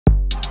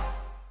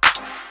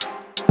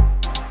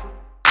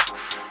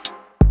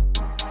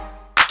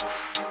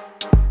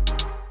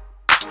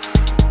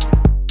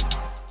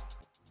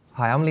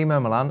Hi, I'm Lee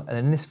Mermelan, and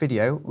in this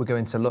video we're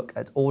going to look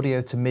at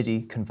audio to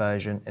MIDI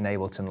conversion in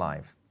Ableton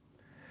Live.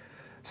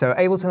 So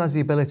Ableton has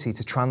the ability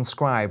to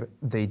transcribe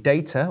the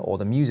data or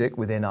the music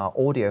within our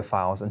audio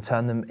files and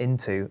turn them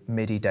into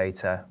MIDI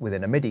data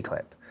within a MIDI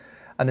clip.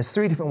 And there's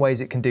three different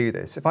ways it can do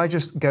this. If I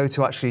just go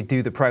to actually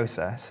do the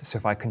process, so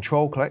if I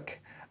control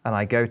click and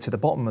I go to the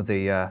bottom of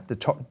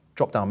the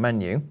drop-down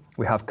menu,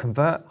 we have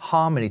convert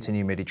harmony to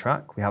new MIDI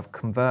track, we have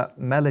convert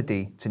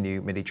melody to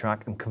new MIDI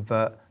track, and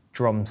convert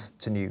drums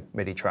to new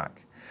MIDI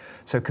track.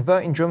 So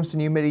converting drums to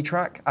new MIDI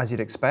track, as you'd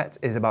expect,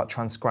 is about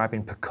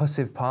transcribing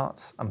percussive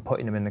parts and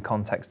putting them in the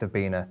context of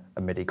being a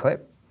MIDI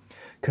clip.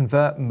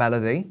 Convert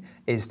melody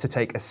is to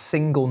take a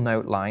single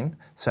note line,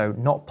 so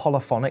not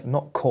polyphonic,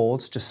 not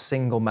chords, just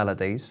single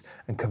melodies,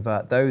 and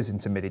convert those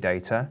into MIDI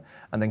data.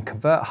 And then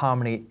convert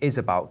harmony is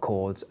about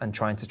chords and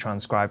trying to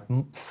transcribe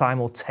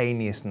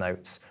simultaneous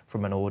notes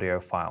from an audio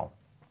file.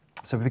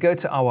 So if we go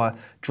to our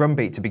drum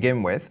beat to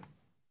begin with,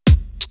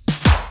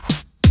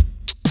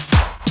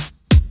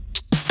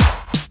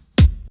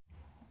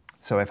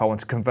 so if I want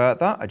to convert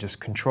that, I just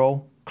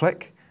control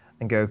click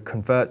and go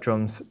convert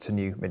drums to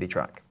new MIDI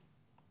track.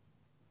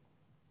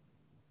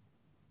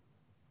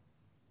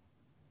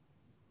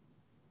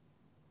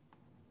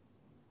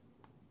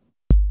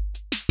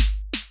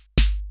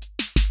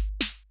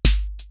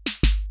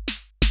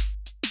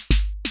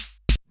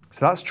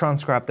 So that's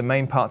transcribed the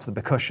main parts of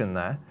the percussion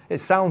there. It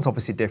sounds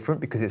obviously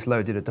different because it's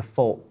loaded a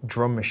default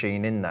drum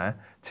machine in there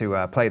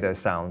to play those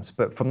sounds.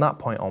 But from that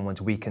point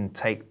onwards, we can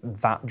take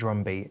that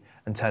drum beat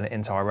and turn it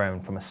into our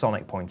own from a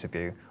sonic point of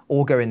view,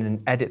 or go in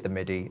and edit the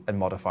MIDI and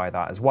modify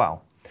that as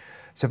well.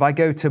 So if I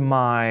go to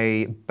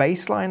my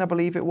bass line, I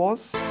believe it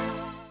was,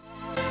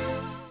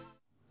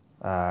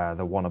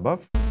 the one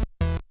above,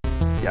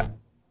 yeah.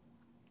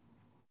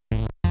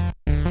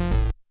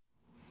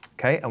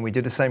 Okay, and we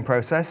do the same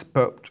process,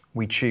 but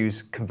we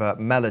choose convert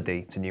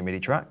melody to new MIDI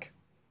track.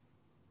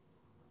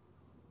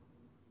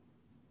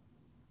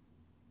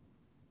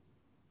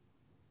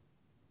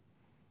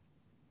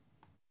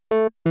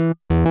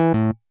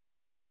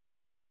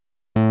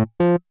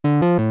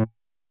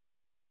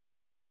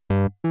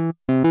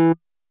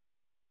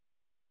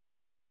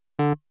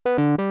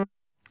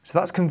 So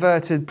that's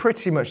converted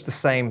pretty much the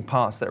same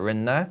parts that are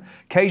in there.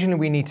 Occasionally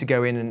we need to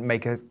go in and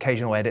make an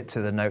occasional edit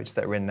to the notes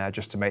that are in there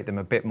just to make them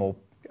a bit more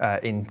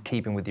in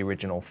keeping with the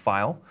original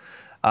file.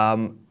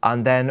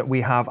 And then we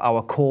have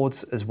our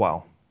chords as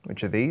well,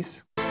 which are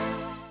these.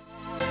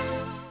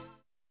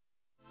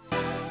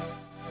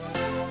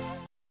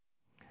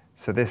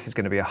 So this is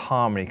going to be a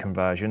harmony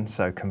conversion,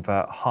 so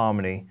convert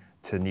harmony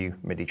to new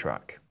MIDI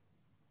track.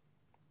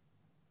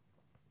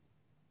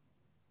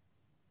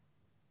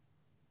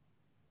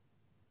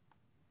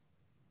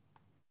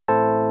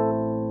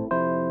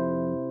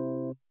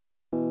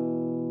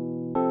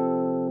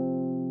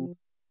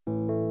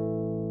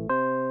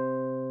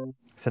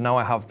 So now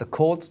I have the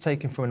chords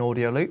taken from an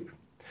audio loop.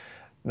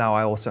 Now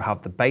I also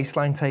have the bass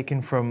line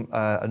taken from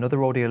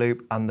another audio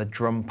loop and the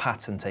drum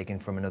pattern taken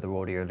from another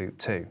audio loop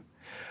too.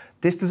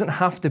 This doesn't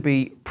have to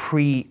be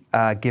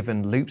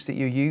pre-given loops that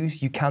you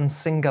use. You can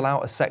single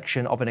out a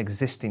section of an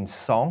existing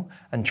song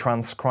and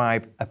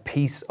transcribe a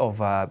piece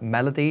of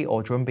melody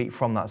or drum beat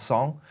from that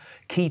song.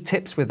 Key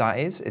tips with that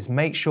is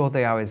make sure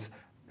they are as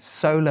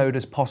soloed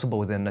as possible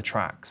within the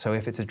track. So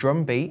if it's a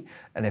drum beat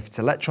and if it's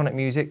electronic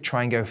music,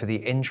 try and go for the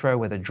intro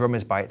where the drum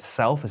is by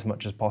itself as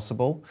much as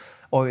possible.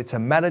 Or if it's a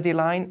melody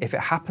line, if it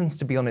happens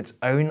to be on its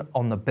own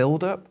on the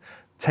build-up,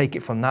 take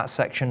it from that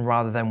section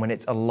rather than when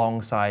it's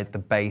alongside the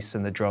bass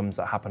and the drums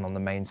that happen on the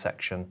main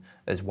section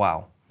as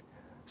well.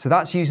 So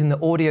that's using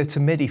the audio to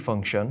MIDI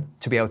function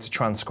to be able to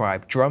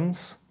transcribe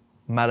drums,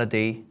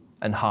 melody,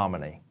 and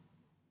harmony.